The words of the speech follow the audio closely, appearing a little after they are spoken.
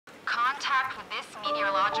Contact with this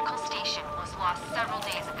meteorological station was lost several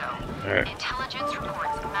days ago. Alright. Intelligence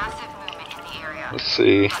reports massive movement in the area. Let's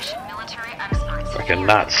see. Russian military experts I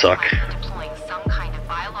cannot suck deploying some kind of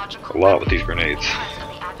biological a lot with these grenades. because of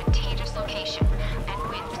the advantageous location and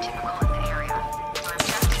winds typical in the area. Your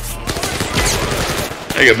objective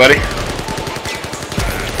is... There you go, buddy.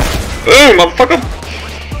 Boom, motherfucker!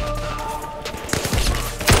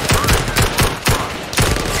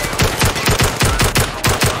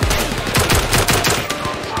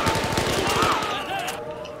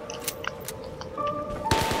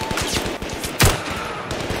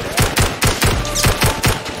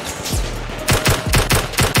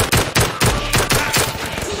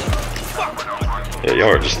 Yeah, y'all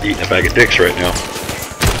are just eating a bag of dicks right now.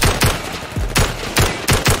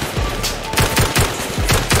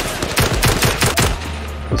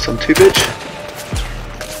 Want some too, bitch?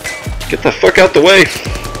 Get the fuck out the way!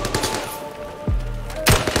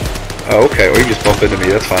 Oh, okay. Or you just bump into me.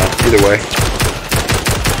 That's fine. Either way.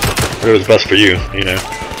 Whatever's best for you, you know.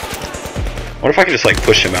 What if I can just like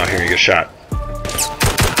push him out here and get shot?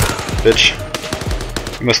 Bitch.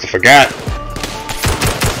 You must have forgot.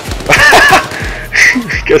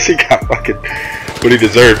 Guess he got fucking what he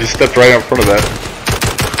deserved. He stepped right out in front of that.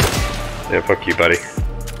 Yeah, fuck you, buddy.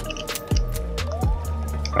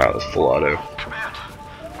 Wow, that's full auto. Command,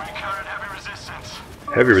 we encountered heavy resistance.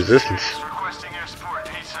 Heavy resistance? Requesting air support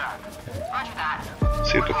ASAP. Roger that.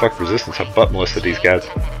 See what the fuck resistance. I butt molested these guys.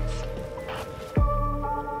 10 minutes.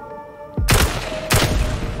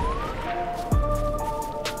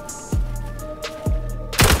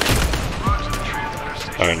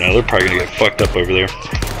 Alright, now they're probably gonna get fucked up over there.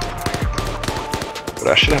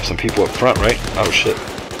 But I should have some people up front, right? Oh shit.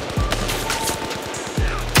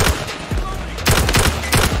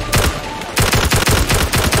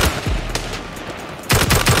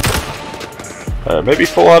 Maybe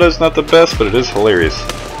full auto's not the best, but it is hilarious.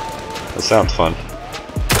 That sounds fun.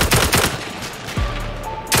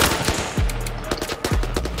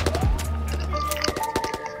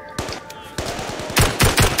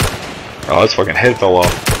 Oh, his fucking head fell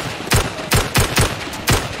off.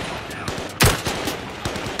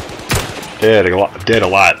 Dead a lot. Dead a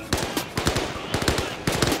lot.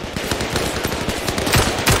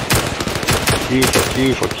 Fuck you, fuck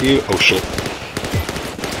you, fuck you. Oh shit.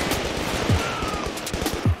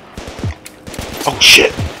 Oh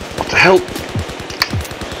shit. What the hell?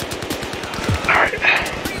 Alright.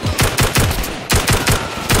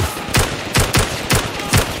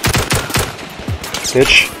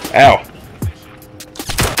 Bitch. Ow.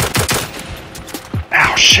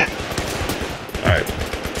 Ow, shit. Alright.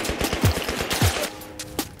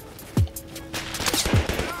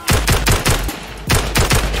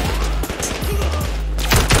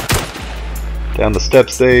 Down the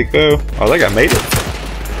steps they go. Oh, that guy made it.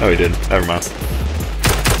 No, he didn't. Never mind.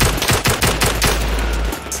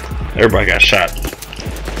 Everybody got shot.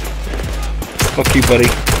 Fuck you, buddy.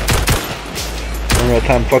 One more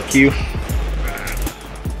time, fuck you.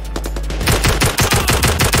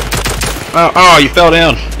 Oh, oh, you fell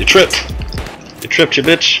down. You tripped. You tripped, you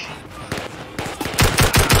bitch.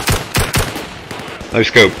 No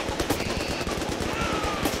scope.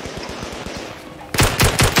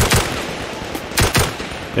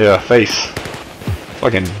 Yeah, face.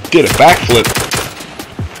 Fucking did a backflip.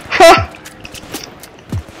 Ha!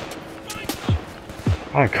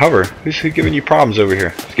 On cover. Who's giving you problems over here?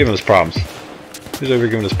 Who's giving us problems? Who's over here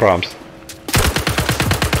giving us problems?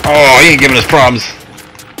 Oh, he ain't giving us problems.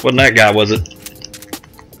 Wasn't that guy, was it?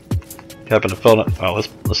 Happened to fall down. Oh,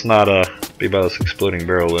 let's not be by this exploding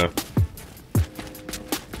barrel though.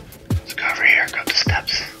 Let's go over here. Go up the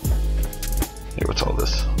steps. Hey, what's all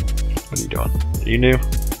this? What are you doing? Are you new?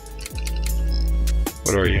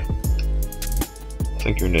 What are you? I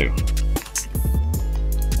think you're new.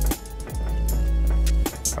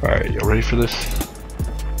 Alright, y'all ready for this?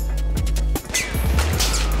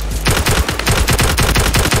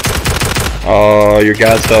 Oh, your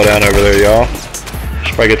guys fell down over there, y'all.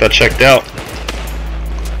 Should probably get that checked out.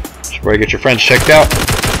 Should probably get your friends checked out.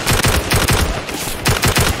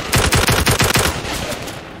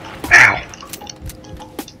 Ow.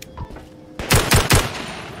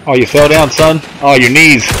 Oh, you fell down, son? Oh, your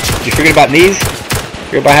knees. You forget about knees?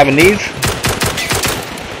 Forget about having knees?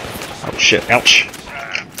 Oh, shit. Ouch.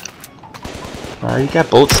 You got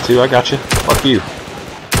bullets, too. I got you. Fuck you.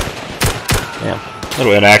 Damn. A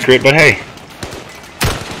little inaccurate, but hey.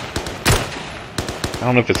 I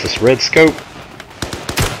don't know if it's this red scope.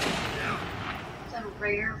 Some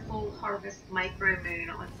rare full harvest micro moon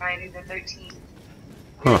on Friday the 13th.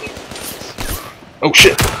 Huh. Oh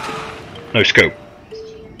shit! No scope.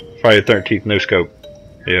 Friday the 13th, no scope.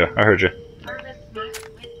 Yeah, I heard you. Harvest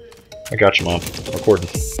micromoon. I got you, Mom. I'm recording.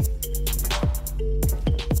 Clear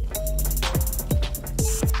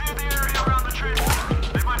the area around the trade center.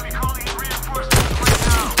 They might be calling in reinforcements right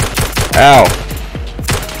now. Ow!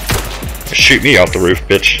 Shoot me off the roof,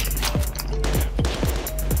 bitch.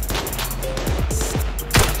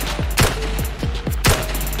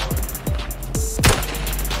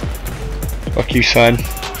 Fuck you, son.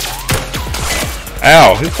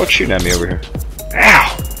 Ow! Who the fuck's shooting at me over here?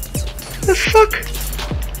 Ow! What the fuck?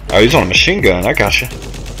 Oh, he's on a machine gun. I gotcha.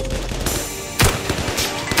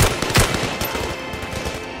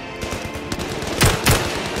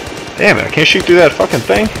 Damn it, I can't shoot through that fucking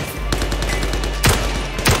thing.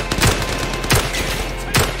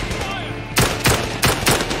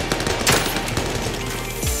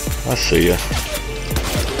 I see ya.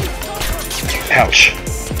 Ouch.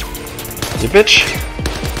 You bitch.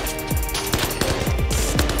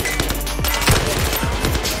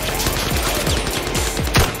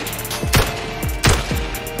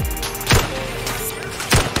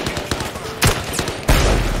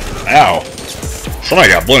 Ow. Somebody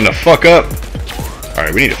got blown the fuck up.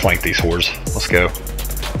 Alright, we need to flank these whores. Let's go.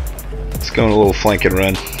 Let's go on a little flank and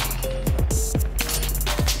run.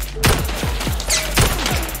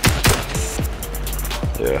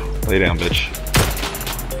 Yeah, lay down, bitch.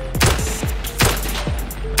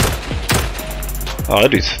 Oh,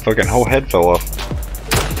 that dude's fucking whole head fell off.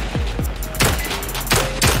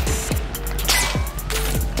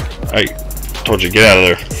 I told you, get out of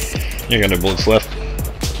there. You ain't got no bullets left.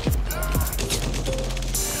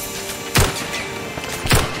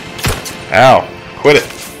 Ow, quit it.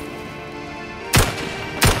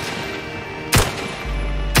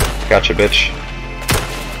 Gotcha, bitch.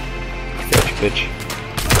 Gotcha, bitch.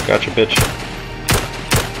 Gotcha, bitch.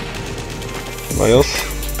 Anybody else?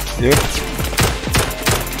 You?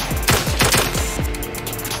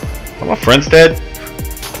 Are my friends dead?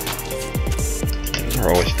 They're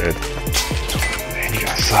always dead. Man, you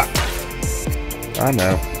guys suck. I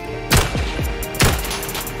know.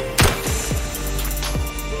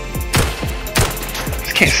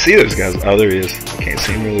 Just can't see those guys. Oh, there he is. I can't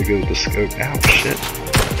see him really good with the scope. Ow, shit.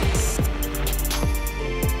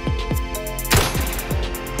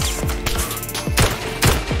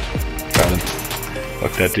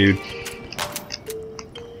 Fuck that dude.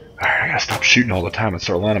 Alright, I gotta stop shooting all the time and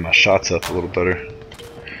start lining my shots up a little better.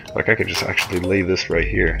 Like I could just actually lay this right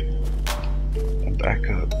here and back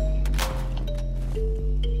up.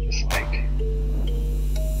 Just like,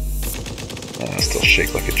 I still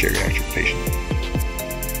shake like a geriatric patient.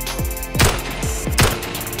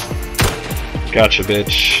 Gotcha,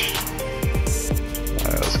 bitch.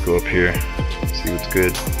 Alright, let's go up here, see what's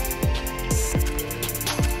good.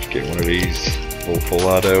 Get one of these. Full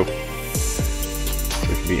auto.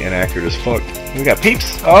 So it can be inaccurate as fuck. We got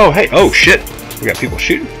peeps. Oh, hey. Oh, shit. We got people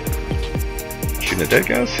shooting. Shooting at dead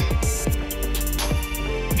guys.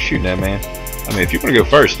 Who's shooting at, man? I mean, if you want to go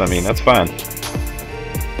first, I mean, that's fine.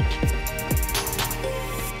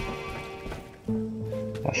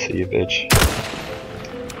 I see you, bitch.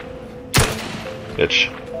 Bitch.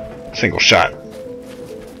 Single shot.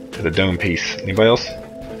 To the dome piece. Anybody else?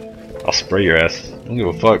 I'll spray your ass. I don't give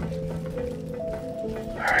a fuck.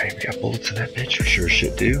 Alright, we got bullets in that bitch. We sure as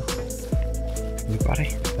shit do.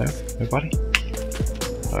 Anybody? No? Nobody?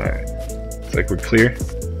 Alright. Looks like we're clear.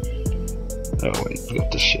 Oh wait, we got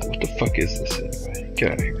this shit. What the fuck is this anyway?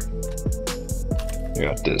 Get out of here. We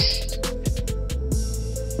got this.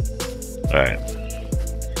 Alright.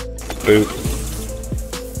 Boot.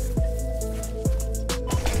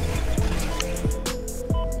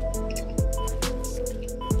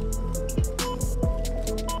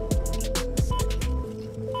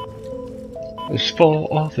 Let's fall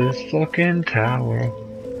off this fucking tower.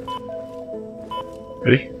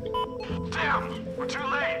 Ready? Damn, we're too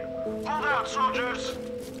late. Pull out, soldiers.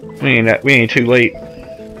 We ain't too late.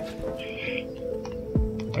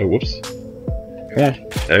 Oh, whoops. Come on.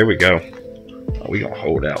 There we go. Oh, we gonna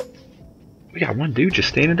hold out. We got one dude just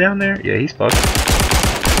standing down there? Yeah, he's fucked.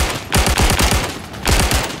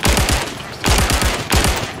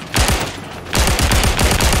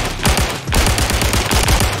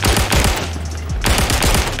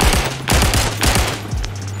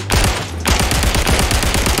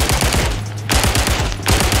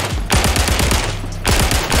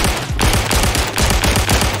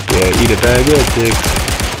 Eat a bag of dicks.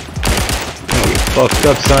 Oh, get fucked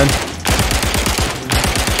up, son.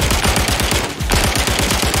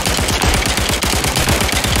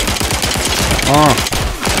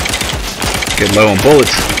 Get low on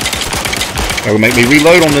bullets. That'll make me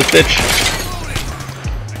reload on this bitch.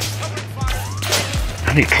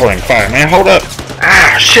 I need pulling fire, man. Hold up. Ah!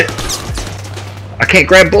 Ah, shit! I can't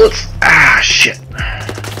grab bullets. Ah, shit.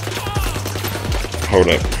 Hold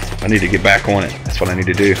up. I need to get back on it. That's what I need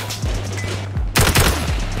to do.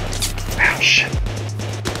 Oh, shit.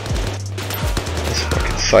 This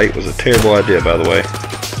fucking sight was a terrible idea, by the way.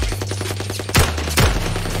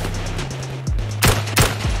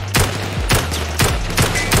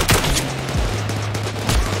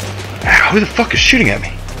 Ow, who the fuck is shooting at me?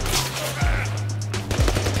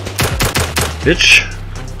 Bitch.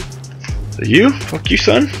 Is it you? Fuck you,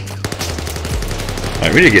 son.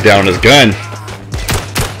 Alright, we need to get down on this gun.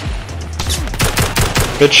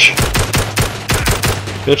 Bitch.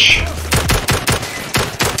 Bitch.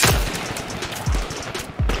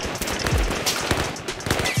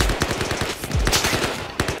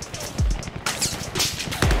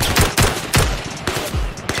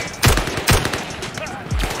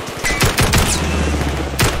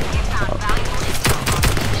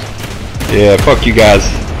 Yeah, fuck you guys.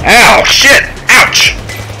 Ow, shit! Ouch!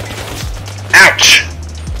 Ouch!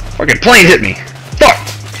 Fucking plane hit me. Fuck!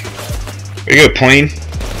 There you go, plane.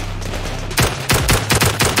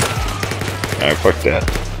 Alright, fuck that.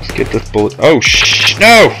 Let's get this bullet. Oh,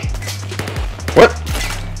 no! What?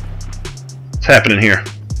 What's happening here?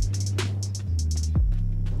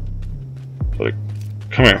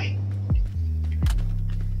 Come here.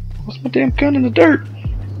 What's my damn gun in the dirt?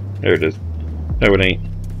 There it is. No, it ain't.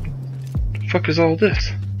 The fuck is all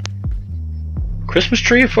this? Christmas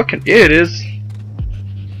tree? Fucking yeah, it is.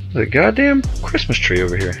 There's a goddamn Christmas tree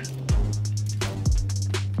over here.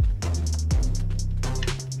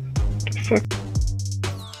 What the fuck?